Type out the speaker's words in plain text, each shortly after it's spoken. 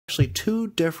actually two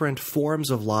different forms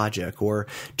of logic, or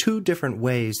two different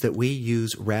ways that we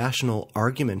use rational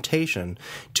argumentation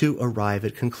to arrive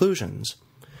at conclusions.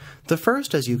 The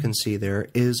first, as you can see there,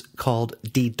 is called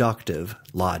deductive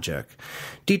logic.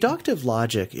 Deductive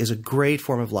logic is a great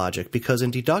form of logic because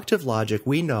in deductive logic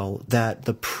we know that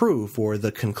the proof or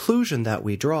the conclusion that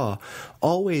we draw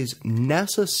always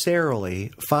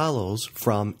necessarily follows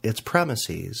from its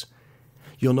premises.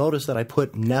 You'll notice that I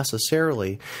put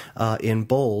necessarily in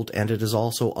bold, and it is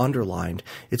also underlined.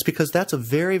 It's because that's a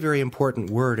very, very important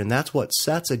word, and that's what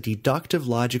sets a deductive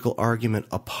logical argument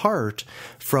apart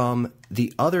from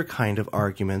the other kind of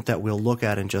argument that we'll look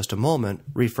at in just a moment,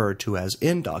 referred to as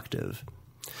inductive.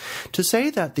 To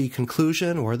say that the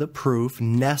conclusion or the proof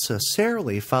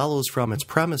necessarily follows from its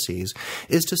premises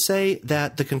is to say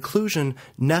that the conclusion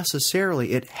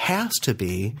necessarily, it has to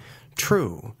be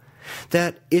true.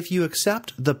 That if you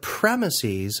accept the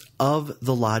premises of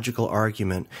the logical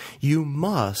argument, you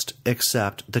must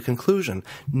accept the conclusion.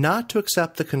 Not to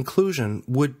accept the conclusion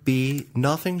would be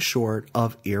nothing short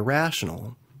of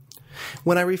irrational.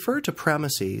 When I refer to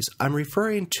premises, I'm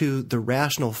referring to the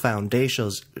rational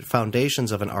foundations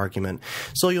of an argument.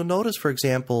 So you'll notice, for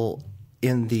example,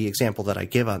 in the example that I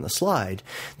give on the slide,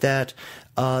 that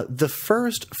the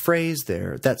first phrase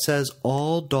there that says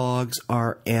all dogs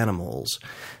are animals,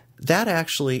 that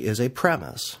actually is a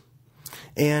premise.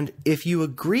 And if you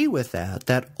agree with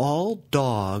that all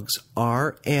dogs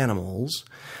are animals,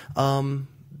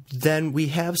 then we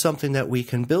have something that we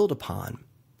can build upon.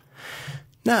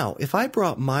 Now, if I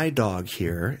brought my dog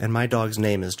here, and my dog's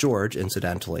name is George,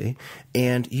 incidentally,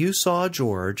 and you saw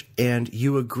George and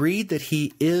you agreed that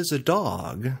he is a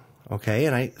dog, okay,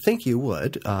 and I think you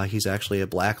would. He's actually a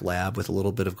black lab with a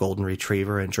little bit of golden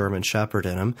retriever and German shepherd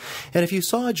in him. And if you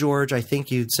saw George, I think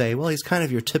you'd say, well, he's kind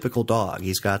of your typical dog.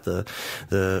 He's got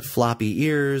the floppy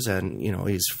ears, and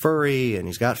he's furry, and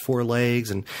he's got 4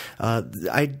 legs. And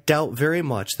I doubt very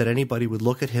much that anybody would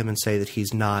look at him and say that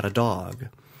he's not a dog.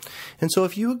 And so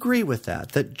if you agree with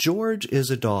that George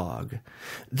is a dog,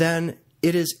 then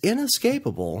it is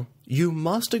inescapable. You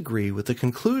must agree with the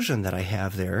conclusion that I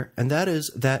have there, and that is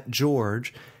that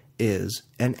George is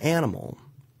an animal.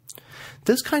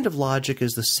 This kind of logic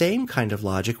is the same kind of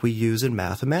logic we use in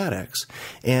mathematics.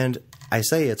 And I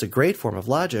say it's a great form of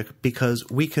logic because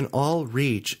we can all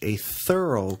reach a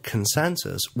thorough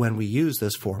consensus when we use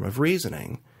this form of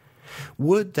reasoning.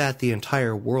 Would that the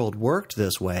entire world worked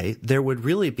this way, there would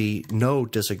really be no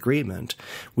disagreement.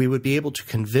 We would be able to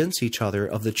convince each other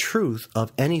of the truth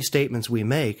of any statements we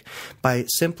make by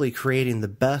simply creating the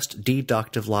best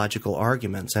deductive logical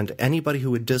arguments, and anybody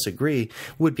who would disagree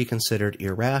would be considered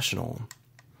irrational.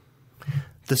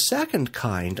 The second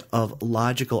kind of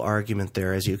logical argument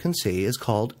there, as you can see, is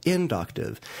called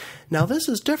inductive. Now, this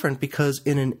is different because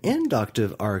in an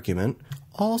inductive argument,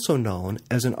 also known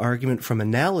as an argument from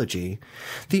analogy,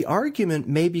 the argument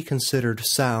may be considered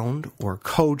sound or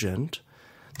cogent.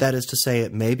 That is to say,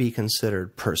 it may be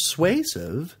considered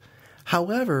persuasive.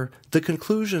 However, the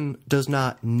conclusion does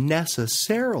not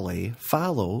necessarily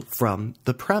follow from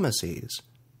the premises.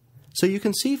 So you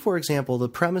can see, for example, the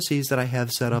premises that I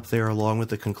have set up there along with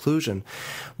the conclusion.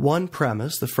 One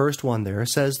premise, the first one there,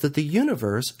 says that the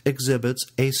universe exhibits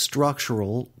a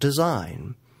structural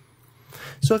design.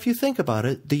 So if you think about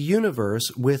it, the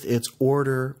universe, with its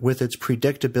order, with its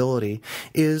predictability,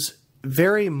 is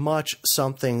very much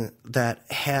something that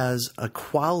has a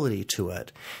quality to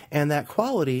it. And that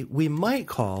quality we might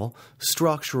call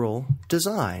structural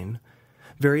design.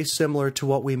 Very similar to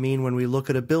what we mean when we look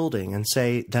at a building and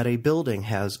say that a building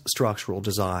has structural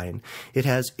design. It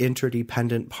has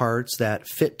interdependent parts that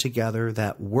fit together,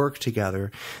 that work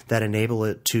together, that enable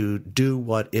it to do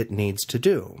what it needs to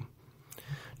do.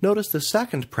 Notice the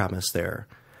second premise there.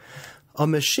 A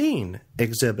machine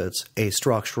exhibits a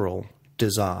structural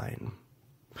design.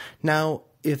 Now,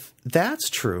 if that's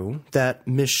true, that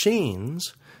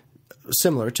machines,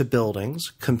 similar to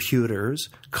buildings, computers,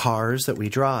 cars that we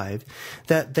drive,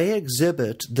 that they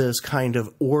exhibit this kind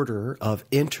of order of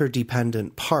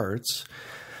interdependent parts,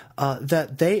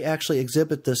 that they actually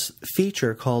exhibit this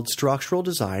feature called structural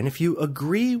design. If you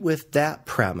agree with that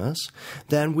premise,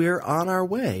 then we're on our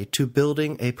way to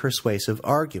building a persuasive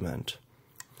argument.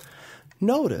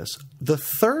 Notice the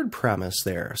third premise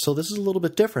there. So this is a little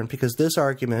bit different because this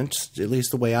argument, at least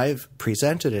the way I've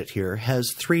presented it here,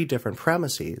 has 3 different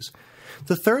premises.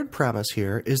 The third premise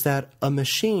here is that a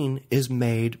machine is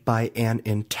made by an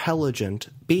intelligent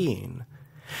being.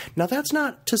 Now, that's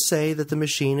not to say that the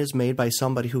machine is made by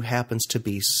somebody who happens to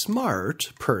be smart,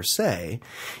 per se.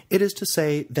 It is to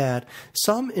say that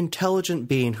some intelligent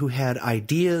being who had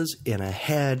ideas in a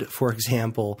head, for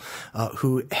example,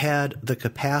 who had the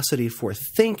capacity for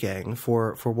thinking,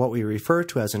 for what we refer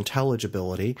to as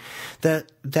intelligibility,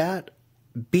 that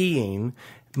being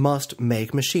must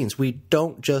make machines. We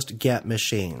don't just get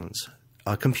machines.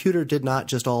 A computer did not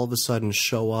just all of a sudden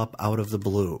show up out of the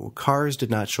blue. Cars did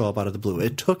not show up out of the blue.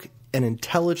 It took an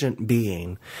intelligent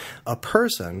being, a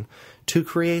person, to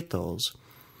create those.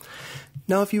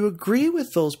 Now, if you agree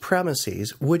with those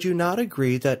premises, would you not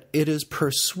agree that it is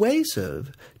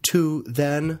persuasive to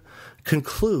then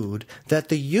conclude that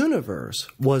the universe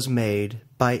was made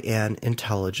by an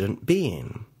intelligent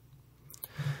being?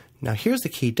 Now, here's the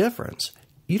key difference.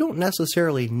 You don't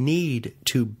necessarily need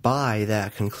to buy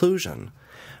that conclusion.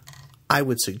 I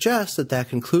would suggest that that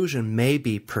conclusion may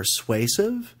be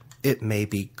persuasive, it may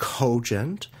be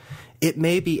cogent, it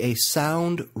may be a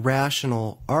sound,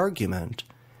 rational argument.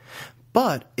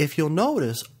 But if you'll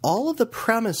notice, all of the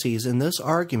premises in this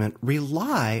argument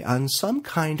rely on some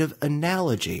kind of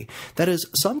analogy, that is,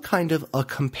 some kind of a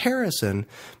comparison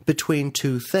between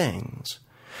two things.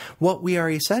 What we are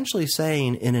essentially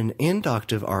saying in an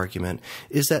inductive argument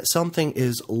is that something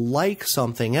is like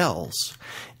something else,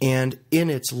 and in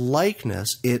its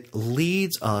likeness, it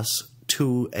leads us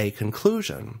to a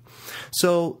conclusion.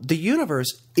 So the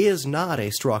universe is not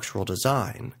a structural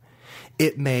design.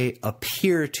 It may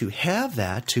appear to have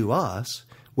that to us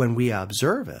when we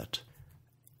observe it.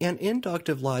 An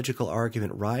inductive logical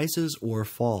argument rises or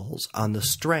falls on the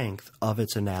strength of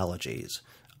its analogies,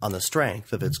 on the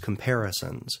strength of its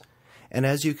comparisons. And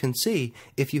as you can see,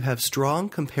 if you have strong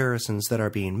comparisons that are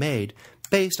being made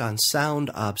based on sound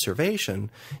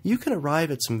observation, you can arrive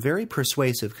at some very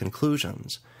persuasive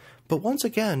conclusions. But once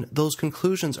again, those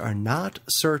conclusions are not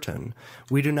certain.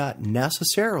 We do not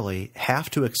necessarily have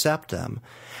to accept them.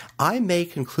 I may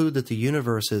conclude that the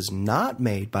universe is not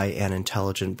made by an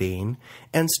intelligent being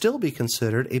and still be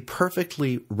considered a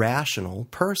perfectly rational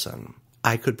person.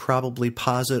 I could probably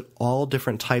posit all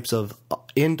different types of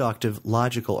inductive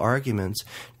logical arguments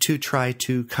to try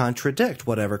to contradict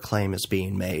whatever claim is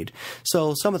being made.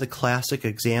 So some of the classic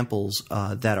examples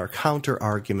that are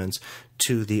counter-arguments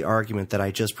to the argument that I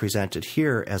just presented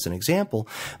here as an example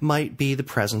might be the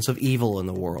presence of evil in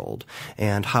the world.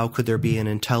 And how could there be an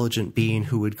intelligent being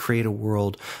who would create a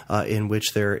world in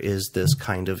which there is this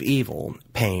kind of evil,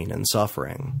 pain, and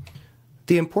suffering?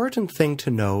 The important thing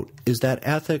to note is that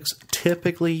ethics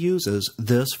typically uses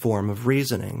this form of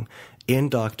reasoning,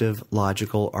 inductive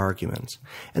logical arguments.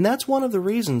 And that's one of the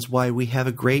reasons why we have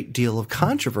a great deal of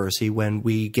controversy when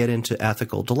we get into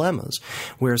ethical dilemmas,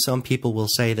 where some people will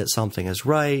say that something is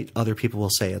right, other people will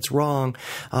say it's wrong.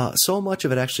 So much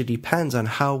of it actually depends on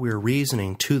how we're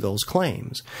reasoning to those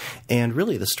claims. And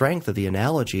really the strength of the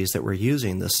analogies that we're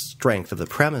using, the strength of the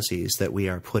premises that we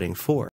are putting forth.